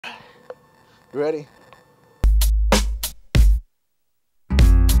You ready?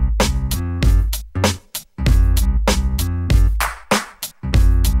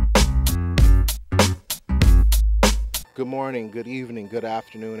 Good morning, good evening, good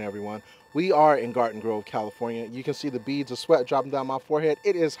afternoon, everyone. We are in Garden Grove, California. You can see the beads of sweat dropping down my forehead.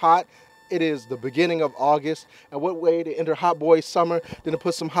 It is hot. It is the beginning of August. And what way to enter hot boy summer than to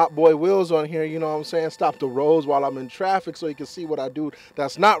put some hot boy wheels on here, you know what I'm saying? Stop the roads while I'm in traffic so you can see what I do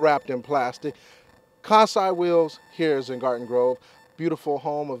that's not wrapped in plastic. Kansei Wheels here is in Garden Grove. Beautiful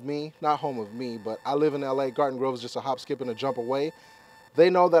home of me, not home of me, but I live in LA. Garden Grove is just a hop, skip, and a jump away. They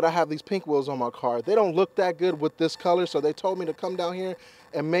know that I have these pink wheels on my car. They don't look that good with this color, so they told me to come down here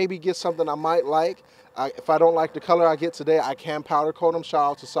and maybe get something I might like. If I don't like the color I get today, I can powder coat them.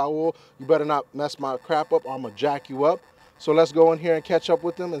 Shout out to Saul. You better not mess my crap up or I'm gonna jack you up. So let's go in here and catch up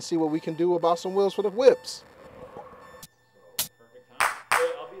with them and see what we can do about some wheels for the whips.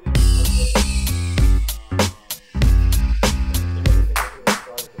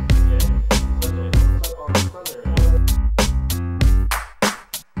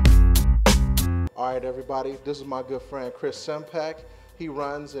 All right, everybody, this is my good friend Chris Sempak. He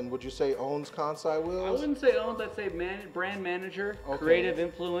runs and would you say owns Kansei Wheels? I wouldn't say owns, I'd say brand manager, creative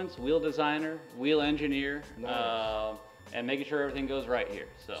influence, wheel designer, wheel engineer, nice. And making sure everything goes right here.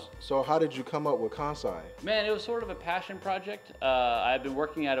 So how did you come up with Kansei? Man, it was sort of a passion project. I've been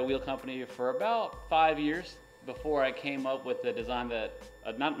working at a wheel company for about 5 years before I came up with the design that,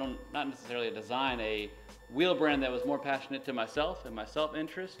 not necessarily a design, a wheel brand that was more passionate to myself and my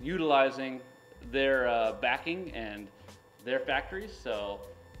self-interest, utilizing their backing and their factories. So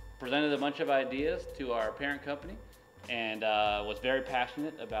presented a bunch of ideas to our parent company and was very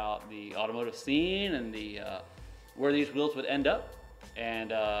passionate about the automotive scene and the where these wheels would end up, and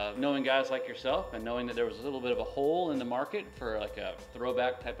knowing guys like yourself and knowing that there was a little bit of a hole in the market for like a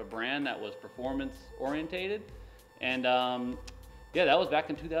throwback type of brand that was performance orientated. And yeah, that was back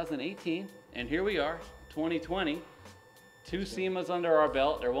in 2018, and here we are, 2020. 2 SEMAs under our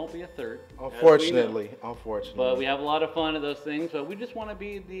belt. There won't be a third. Unfortunately. But we have a lot of fun at those things. But we just want to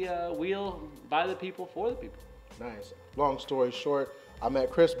be the wheel by the people for the people. Nice. Long story short, I met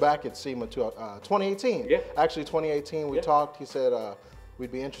Chris back at SEMA 2018. Yeah. Actually, 2018 we talked. He said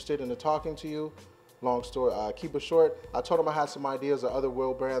we'd be interested in talking to you. Long story. Keep it short. I told him I had some ideas that other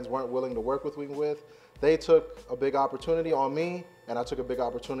wheel brands weren't willing to work with me with. They took a big opportunity on me, and I took a big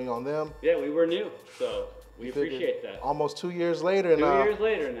opportunity on them. Yeah, we were new, so. We appreciate that. Almost 2 years later now. 2 years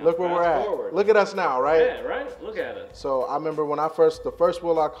later now. Look where we're at. Forward. Look at us now, right? Yeah, right? Look at it. So I remember when the first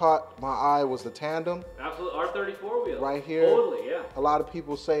wheel I caught my eye was the tandem. Absolutely, R34 wheel. Right here. Totally, yeah. A lot of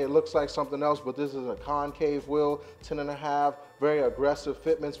people say it looks like something else, but this is a concave wheel, 10.5, very aggressive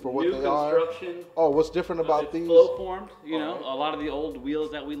fitments for what they are. New construction. Oh, what's different about these? Flow formed, you know, a lot of the old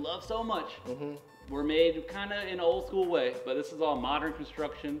wheels that we love so much were made kind of in an old school way, but this is all modern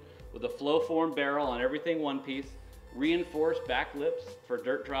construction with a flow formed barrel on everything one piece. Reinforced back lips for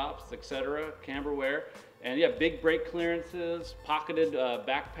dirt drops, etc., camber wear, and yeah, big brake clearances, pocketed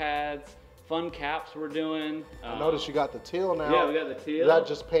back pads, fun caps we're doing. I noticed you got the teal now. Yeah, we got the teal. Is that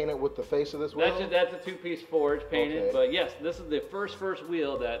just painted with the face of this wheel? That's a 2-piece forge painted, but yes, this is the first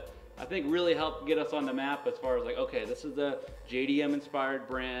wheel that I think really helped get us on the map as far as like, okay, this is the JDM inspired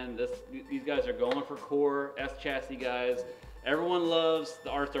brand. These guys are going for core S chassis guys. Everyone loves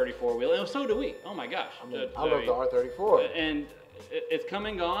the R34 wheel, and so do we. Oh my gosh. I love the R34. And it's come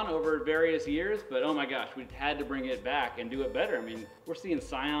and gone over various years, but oh my gosh, we had to bring it back and do it better. I mean, we're seeing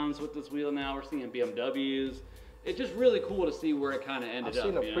Scions with this wheel now, we're seeing BMWs. It's just really cool to see where it kind of ended up.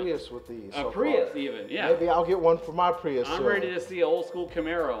 I've seen a Prius with these. A Prius even, yeah. Maybe I'll get one for my Prius. I'm ready to see an old school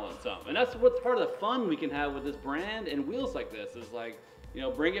Camaro on something. And that's what's part of the fun we can have with this brand and wheels like this is like, you know,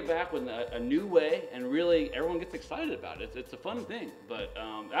 bring it back with a new way, and really everyone gets excited about it. It's a fun thing, but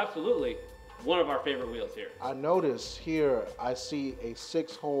absolutely one of our favorite wheels here. I notice here I see a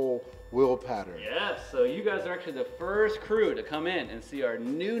 6-hole wheel pattern. Yes, so you guys are actually the first crew to come in and see our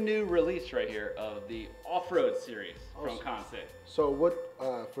new release right here of the off-road series from Kansei. So what,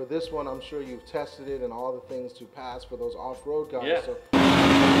 for this one, I'm sure you've tested it and all the things to pass for those off-road guys. Yeah. So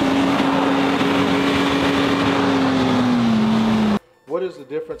what is the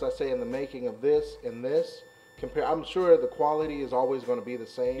difference, I say, in the making of this and this? I'm sure the quality is always going to be the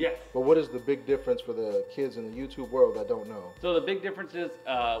same. Yes. But what is the big difference for the kids in the YouTube world that don't know? So the big difference is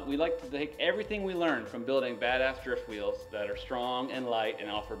we like to take everything we learned from building badass drift wheels that are strong and light and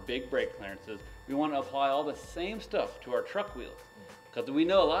offer big brake clearances. We want to apply all the same stuff to our truck wheels. Because we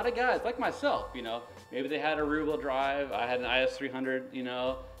know a lot of guys, like myself, you know, maybe they had a rear wheel drive, I had an IS 300, you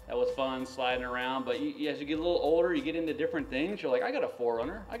know, That was fun sliding around. But as you get a little older, you get into different things. You're like, I got a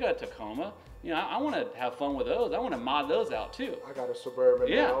 4Runner, I got a Tacoma. You know, I want to have fun with those. I want to mod those out too. I got a Suburban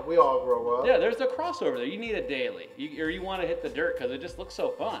now. We all grow up. Yeah, there's a crossover there. You need a daily, or you want to hit the dirt because it just looks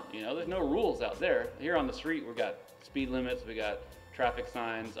so fun. You know, there's no rules out there. Here on the street, we got speed limits, we got traffic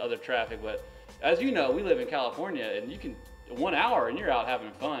signs, other traffic. But as you know, we live in California, and you can 1 hour and you're out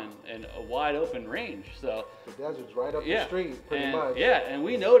having fun in a wide open range. So the desert's right up the street, pretty much. Yeah, and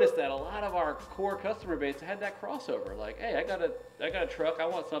we noticed that a lot of our core customer base had that crossover. Like, hey, I got a truck. I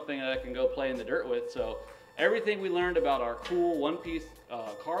want something that I can go play in the dirt with. So everything we learned about our cool one-piece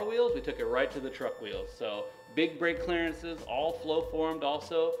car wheels, we took it right to the truck wheels. So big brake clearances, all flow formed,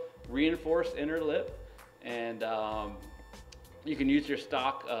 also reinforced inner lip, and you can use your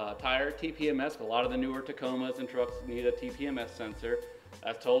stock tire TPMS. A lot of the newer Tacomas and trucks need a TPMS sensor.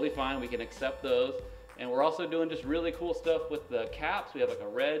 That's totally fine. We can accept those. And we're also doing just really cool stuff with the caps. We have like a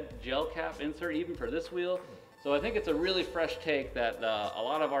red gel cap insert even for this wheel. So I think it's a really fresh take that a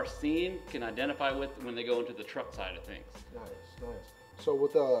lot of our scene can identify with when they go into the truck side of things. Nice, nice. So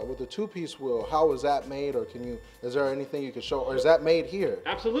with the two-piece wheel, how is that made, or is there anything you can show, or is that made here?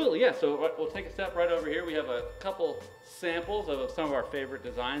 Absolutely, yeah. So we'll take a step right over here. We have a couple samples of some of our favorite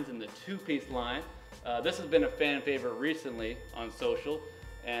designs in the two-piece line. This has been a fan favorite recently on social,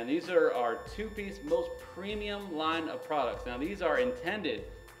 and these are our two-piece most premium line of products. Now these are intended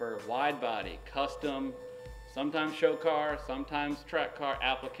for wide body, custom, sometimes show car, sometimes track car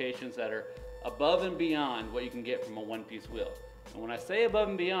applications that are above and beyond what you can get from a one-piece wheel. And when I say above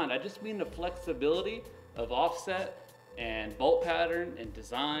and beyond, I just mean the flexibility of offset and bolt pattern and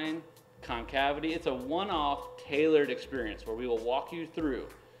design, concavity. It's a one-off tailored experience where we will walk you through.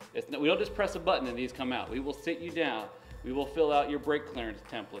 We don't just press a button and these come out. We will sit you down. We will fill out your brake clearance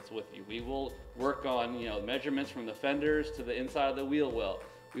templates with you. We will work on, you know, measurements from the fenders to the inside of the wheel well.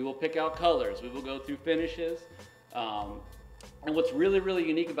 We will pick out colors. We will go through finishes. And what's really, really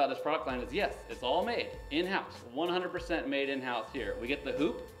unique about this product line is, yes, it's all made in-house, 100% made in-house here. We get the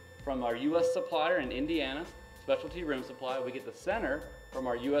hoop from our U.S. supplier in Indiana, Specialty Rim Supply. We get the center from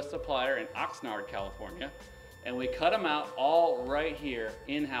our U.S. supplier in Oxnard, California. And we cut them out all right here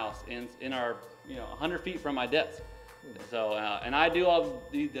in-house in our, 100 feet from my desk. So, and I do all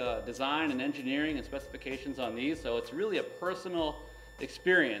the design and engineering and specifications on these, so it's really a personal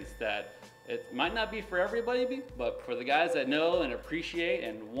experience that it might not be for everybody, but for the guys that know and appreciate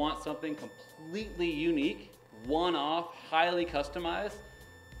and want something completely unique, one-off, highly customized,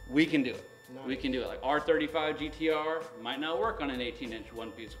 we can do it. Nice. We can do it. Like R35 GTR might not work on an 18-inch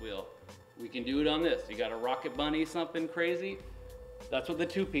one-piece wheel. We can do it on this. You got a Rocket Bunny, something crazy, that's what the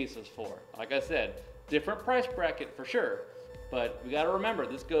two-piece is for. Like I said, different price bracket for sure, but we got to remember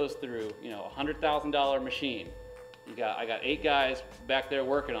this goes through, a $100,000 machine. I got 8 guys back there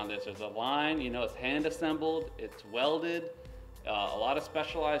working on this. There's a line, it's hand assembled, it's welded. A lot of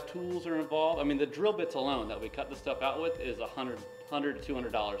specialized tools are involved. I mean, the drill bits alone that we cut the stuff out with is $100 to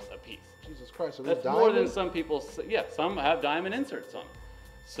 $200 a piece. Jesus Christ, are that's more than some people. Yeah, some have diamond inserts on.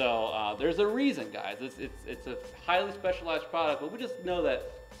 So there's a reason, guys. It's a highly specialized product, but we just know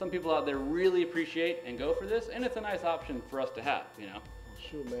that some people out there really appreciate and go for this, and it's a nice option for us to have.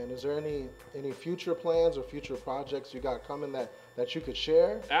 Shoot, man, is there any future plans or future projects you got coming that you could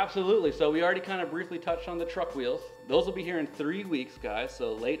share? Absolutely. So we already kind of briefly touched on the truck wheels. Those will be here in 3 weeks, guys.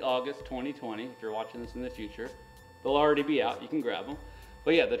 So late August 2020, if you're watching this in the future, they'll already be out. You can grab them.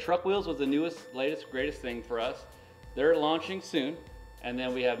 But yeah, the truck wheels was the newest, latest, greatest thing for us. They're launching soon. And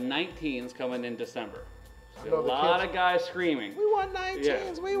then we have 19s coming in December. So a lot of guys screaming. We want 19s,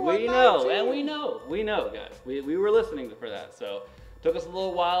 yeah. we want 19s. We know, and we know, guys. We were listening for that. So took us a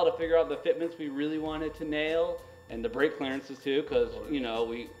little while to figure out the fitments we really wanted to nail, and the brake clearances too, because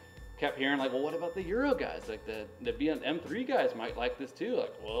we kept hearing like, well, what about the Euro guys? Like the M3 guys might like this too.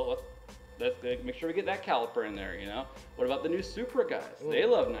 Like, well, let's make sure we get that caliper in there. What about the new Supra guys? They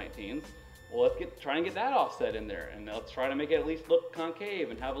love 19s. Well, let's try and get that offset in there, and let's try to make it at least look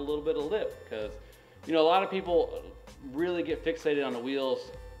concave and have a little bit of lip, because a lot of people really get fixated on the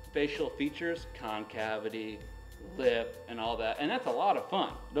wheel's facial features, concavity, lip, and all that, and that's a lot of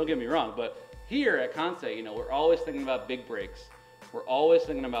fun, don't get me wrong. But here at Kansei, we're always thinking about big brakes, we're always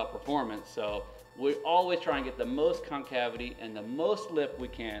thinking about performance, so we always try and get the most concavity and the most lip we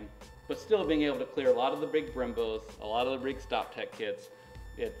can, but still being able to clear a lot of the big Brembos, a lot of the big stop tech kits.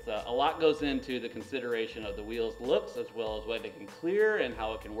 It's a lot goes into the consideration of the wheels looks, as well as what they can clear and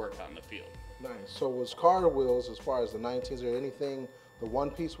how it can work out in the field. Nice. So was car wheels, as far as the 19s, or anything the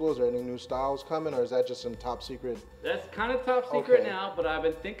one-piece wheels? Are any new styles coming, or is that just in top secret? That's kind of top secret Okay. now, but I've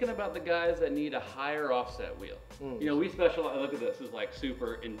been thinking about the guys that need a higher offset wheel. You know, we specialize, look at this, this is like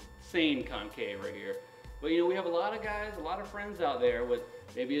super insane concave right here. But you know, we have a lot of guys, a lot of friends out there with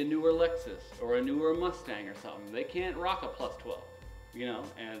maybe a newer Lexus or a newer Mustang or something. They can't rock a plus 12, you know?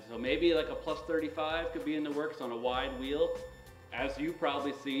 And so maybe like a plus 35 could be in the works on a wide wheel. As you've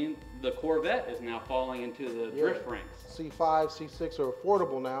probably seen, the Corvette is now falling into the drift ranks. C5, C6 are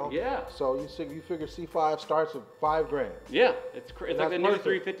affordable now. Yeah. So you figure C5 starts at $5,000. Yeah, it's like the new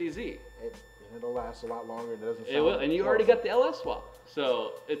perfect. 350Z. And it'll last a lot longer. And it doesn't. It will, and you already got the LS swap.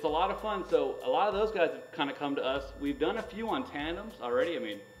 So it's a lot of fun. So a lot of those guys have kind of come to us. We've done a few on tandems already. I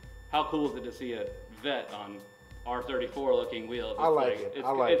mean, how cool is it to see a Vet on R34 looking wheels? I like it.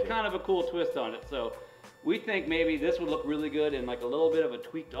 It's kind of a cool twist on it. So we think maybe this would look really good in like a little bit of a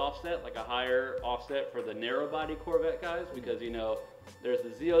tweaked offset, like a higher offset for the narrow body Corvette guys, because you know, there's the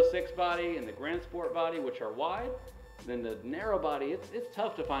Z06 body and the Grand Sport body, which are wide. Then the narrow body, it's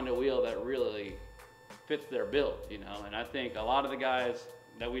tough to find a wheel that really fits their build, you know. And I think a lot of the guys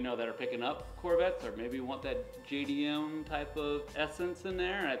that we know that are picking up Corvettes or maybe want that JDM type of essence in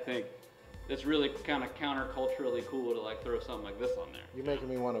there. And I think it's really kind of counterculturally cool to like throw something like this on there. You're making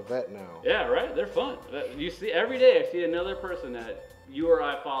me want a Vet now. Yeah, right. They're fun. You see every day. I see another person that you or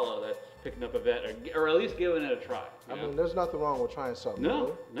I follow that's picking up a Vet or at least giving it a try. I mean, there's nothing wrong with trying something. No,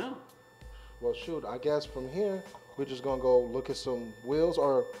 really. no. Well, shoot. I guess from here we're just gonna go look at some wheels,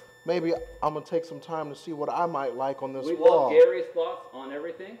 or maybe I'm gonna take some time to see what I might like on this We wall. love Gary's thoughts on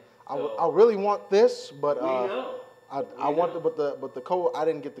everything. I really want this, but We know. I want the COVID. I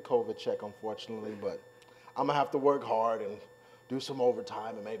didn't get the COVID check, unfortunately, but I'm gonna have to work hard and do some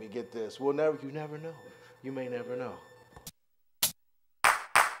overtime and maybe get this. You never know. You may never know.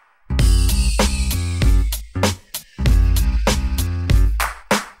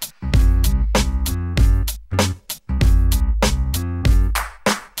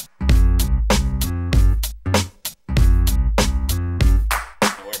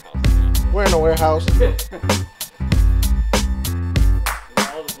 We're in the warehouse.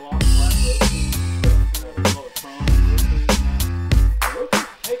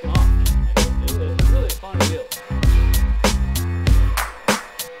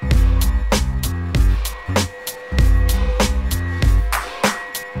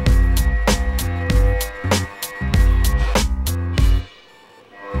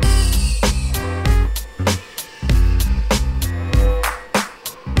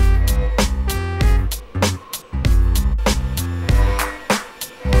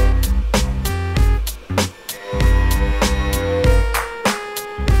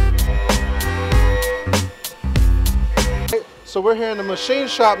 So we're here in the machine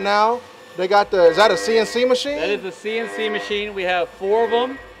shop now. They got is that a CNC machine? That is a CNC machine. We have 4 of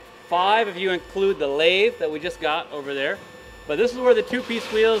them, 5 if you include the lathe that we just got over there. But this is where the 2-piece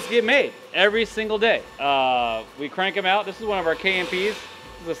wheels get made every single day. We crank them out. This is one of our KMPs. This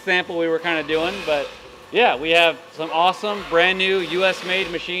is a sample we were kind of doing, but yeah, we have some awesome brand new US made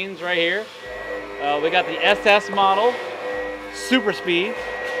machines right here. We got the SS model, super speed,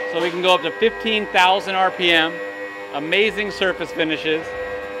 so we can go up to 15,000 RPM. Amazing surface finishes.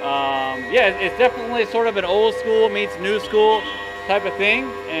 Yeah, it's definitely sort of an old school meets new school type of thing,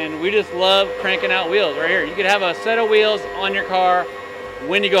 and we just love cranking out wheels right here. You could have a set of wheels on your car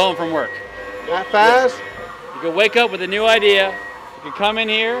when you go home from work. That fast? You could wake up with a new idea. You could come in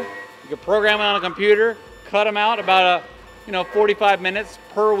here, you could program it on a computer, cut them out about 45 minutes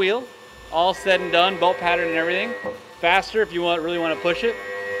per wheel, all said and done, bolt pattern and everything. Faster if you really want to push it,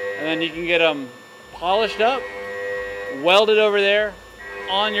 and then you can get them polished up, welded over there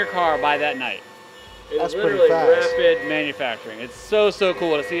on your car by that night. That's It's pretty literally fast. rapid manufacturing. It's so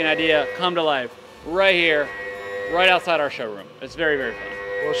cool to see an idea come to life right here, right outside our showroom. It's very fun.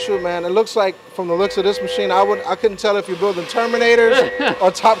 Well, shoot, man. It looks like, from the looks of this machine, I couldn't tell if you're building Terminators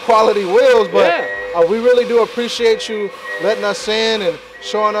or top quality wheels, but we really do appreciate you letting us in and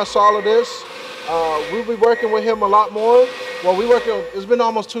showing us all of this. We'll be working with him a lot more. Well, it's been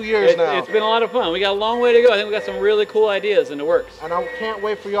almost 2 years now. It's been a lot of fun. We got a long way to go. I think we got some really cool ideas in the works. And I can't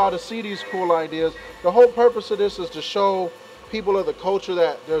wait for y'all to see these cool ideas. The whole purpose of this is to show people of the culture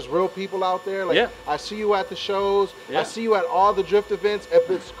that there's real people out there. Like, I see you at the shows. I see you at all the drift events. If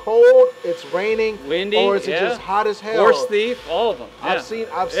it's cold, it's raining, windy, or is it just hot as hell? Horse thief, all of them. I've seen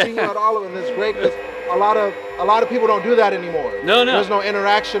you at all of them. And it's great because a lot of people don't do that anymore. No. There's no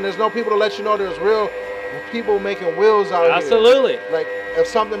interaction. There's no people to let you know there's real people making wheels out here. Absolutely. Like, if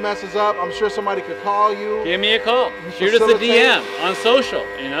something messes up, I'm sure somebody could call you. Give me a call. Shoot us a DM on social,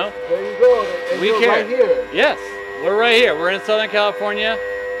 There you go. And we you're care. right here. Yes. We're right here. We're in Southern California,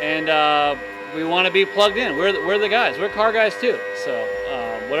 and we want to be plugged in. We're the guys. We're car guys too. So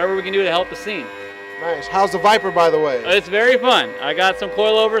whatever we can do to help the scene. Nice. How's the Viper, by the way? It's very fun. I got some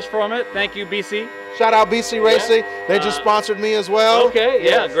coilovers from it. Thank you, BC. Shout out BC Racing. They just sponsored me as well. Okay,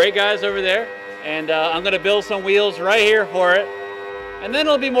 yeah, great guys over there. And I'm going to build some wheels right here for it. And then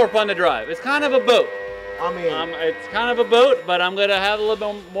it'll be more fun to drive. It's kind of a boat. I mean, it's kind of a boat, but I'm going to have a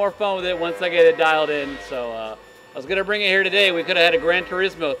little bit more fun with it once I get it dialed in. So I was going to bring it here today. We could have had a Gran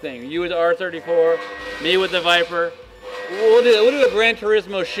Turismo thing. You with the R34, me with the Viper. We'll do a Gran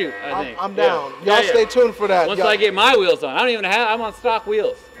Turismo shoot, I think. I'm down. Y'all stay tuned for that. Once I get my wheels on. I don't even have, I'm on stock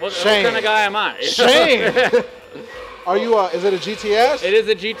wheels. What kind of guy am I? Shame. Are you, is it a GTS? It is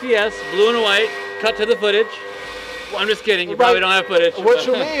a GTS, blue and white, cut to the footage. Well, I'm just kidding, you probably don't have footage. What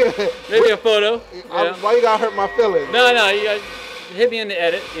you mean? Maybe a photo. Why you gotta hurt my feelings? No, you gotta hit me in the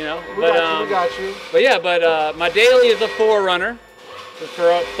edit, you know. We got you. But yeah, my daily is a 4Runner. Just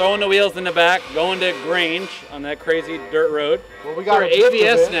throwing the wheels in the back, going to Grange on that crazy dirt road. Well, we got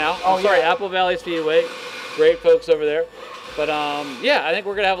ABS now. Apple Valley Speedway. Great folks over there. But yeah, I think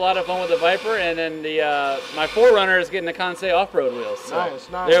we're gonna have a lot of fun with the Viper, and then my 4Runner is getting the Kansei off-road wheels. So nice.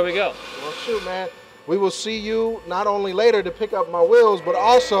 There we go. Well, shoot, man. We will see you not only later to pick up my wheels, but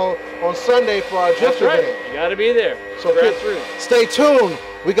also on Sunday for our drift event. Right. You got to be there. So stay tuned.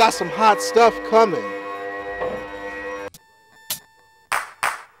 We got some hot stuff coming.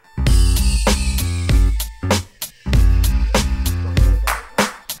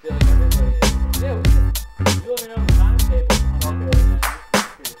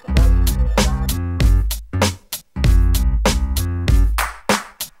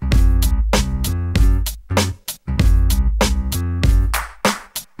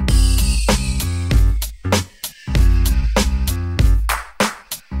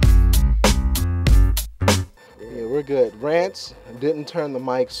 We're good. Rance didn't turn the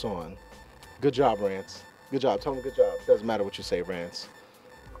mics on. Good job, Rance. Good job. Tell him good job. Doesn't matter what you say, Rance.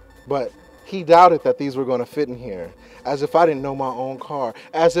 But he doubted that these were going to fit in here. As if I didn't know my own car.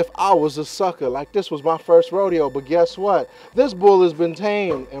 As if I was a sucker. Like this was my first rodeo. But guess what? This bull has been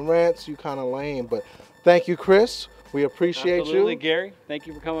tamed. And Rance, you kind of lame. But thank you, Chris. We appreciate you. Absolutely, Gary. Thank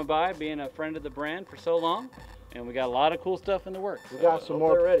you for coming by, being a friend of the brand for so long. And we got a lot of cool stuff in the works. We got some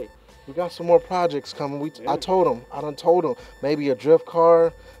more. Ready. We got some more projects coming. I done told him, maybe a drift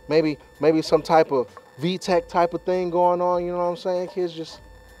car, maybe some type of VTEC type of thing going on. You know what I'm saying? Kids, just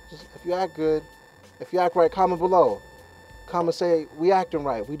if you act good, if you act right, comment below. Comment, say we acting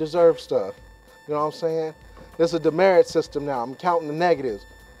right, we deserve stuff. You know what I'm saying? There's a demerit system now. I'm counting the negatives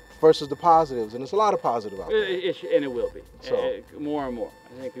versus the positives, and there's a lot of positive out there. And it will be. So more and more.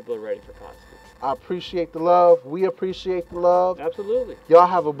 I think people are ready for positive. I appreciate the love. We appreciate the love. Absolutely. Y'all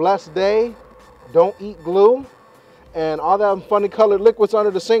have a blessed day. Don't eat glue. And all that funny colored liquids under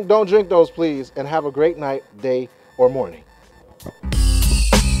the sink, don't drink those, please. And have a great night, day, or morning.